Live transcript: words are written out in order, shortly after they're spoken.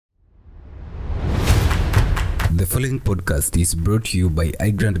The following podcast is brought to you by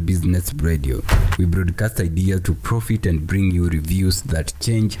iGrant Business Radio. We broadcast ideas to profit and bring you reviews that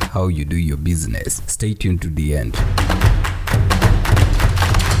change how you do your business. Stay tuned to the end.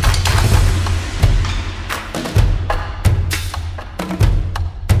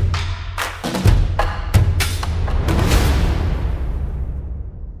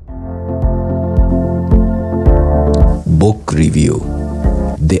 Book Review: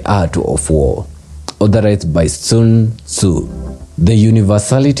 The Art of War, authored by Sun Tzu. The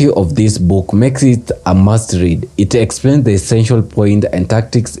universality of this book makes it a must-read. It explains the essential point and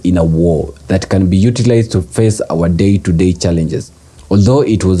tactics in a war that can be utilized to face our day-to-day challenges. Although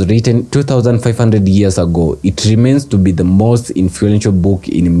it was written 2,500 years ago, it remains to be the most influential book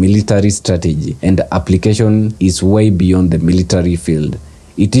in military strategy, and the application is way beyond the military field.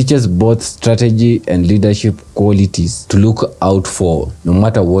 It teaches both strategy and leadership qualities to look out for, no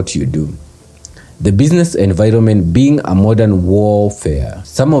matter what you do. The business environment being a modern warfare,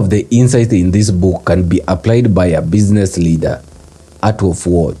 some of the insights in this book can be applied by a business leader. Art of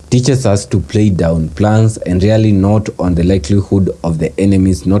War teaches us to play down plans and really not on the likelihood of the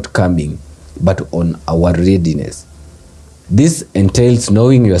enemies not coming, but on our readiness. This entails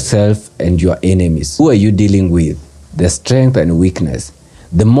knowing yourself and your enemies. Who are you dealing with? Their strength and weakness.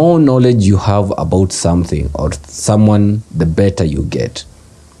 The more knowledge you have about something or someone, the better you get.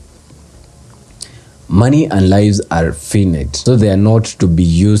 Money and lives are finite, so they are not to be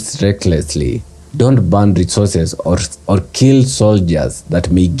used recklessly. Don't burn resources or kill soldiers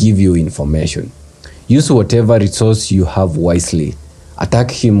that may give you information. Use whatever resource you have wisely.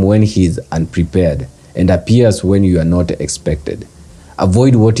 Attack him when he is unprepared and appears when you are not expected.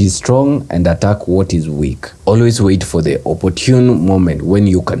 Avoid what is strong and attack what is weak. Always wait for the opportune moment when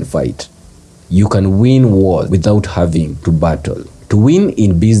you can fight. You can win wars without having to battle. To win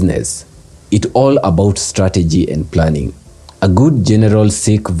in business, it's all about strategy and planning. A good general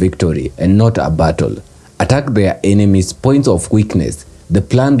seeks victory and not a battle. Attack their enemies' points of weakness. The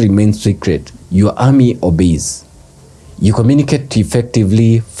plan remains secret. Your army obeys. You communicate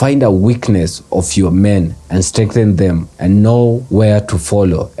effectively, find a weakness of your men and strengthen them, and know where to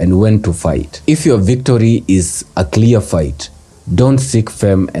follow and when to fight. If your victory is a clear fight, don't seek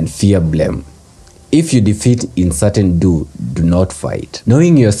fame and fear blame. If you defeat in certain do not fight.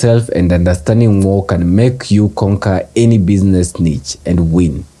 Knowing yourself and understanding war can make you conquer any business niche and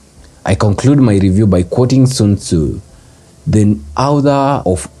win. I conclude my review by quoting Sun Tzu, the author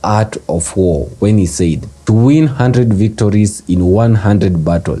of Art of War, when he said, "To win 100 victories in 100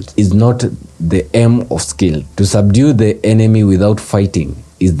 battles is not the aim of skill. To subdue the enemy without fighting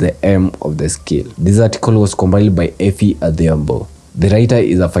is the aim of the skill." This article was compiled by Effie Adhiambo. The writer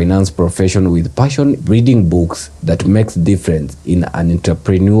is a finance professional with passion reading books that makes difference in an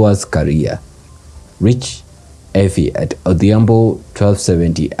entrepreneur's career. Reach Effie at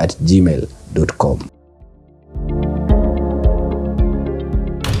odhiambo1270@gmail.com.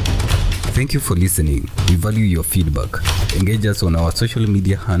 Thank you for listening. We value your feedback. Engage us on our social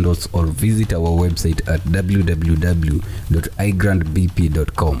media handles or visit our website at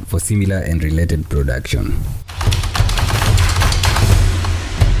www.igrantbp.com for similar and related production.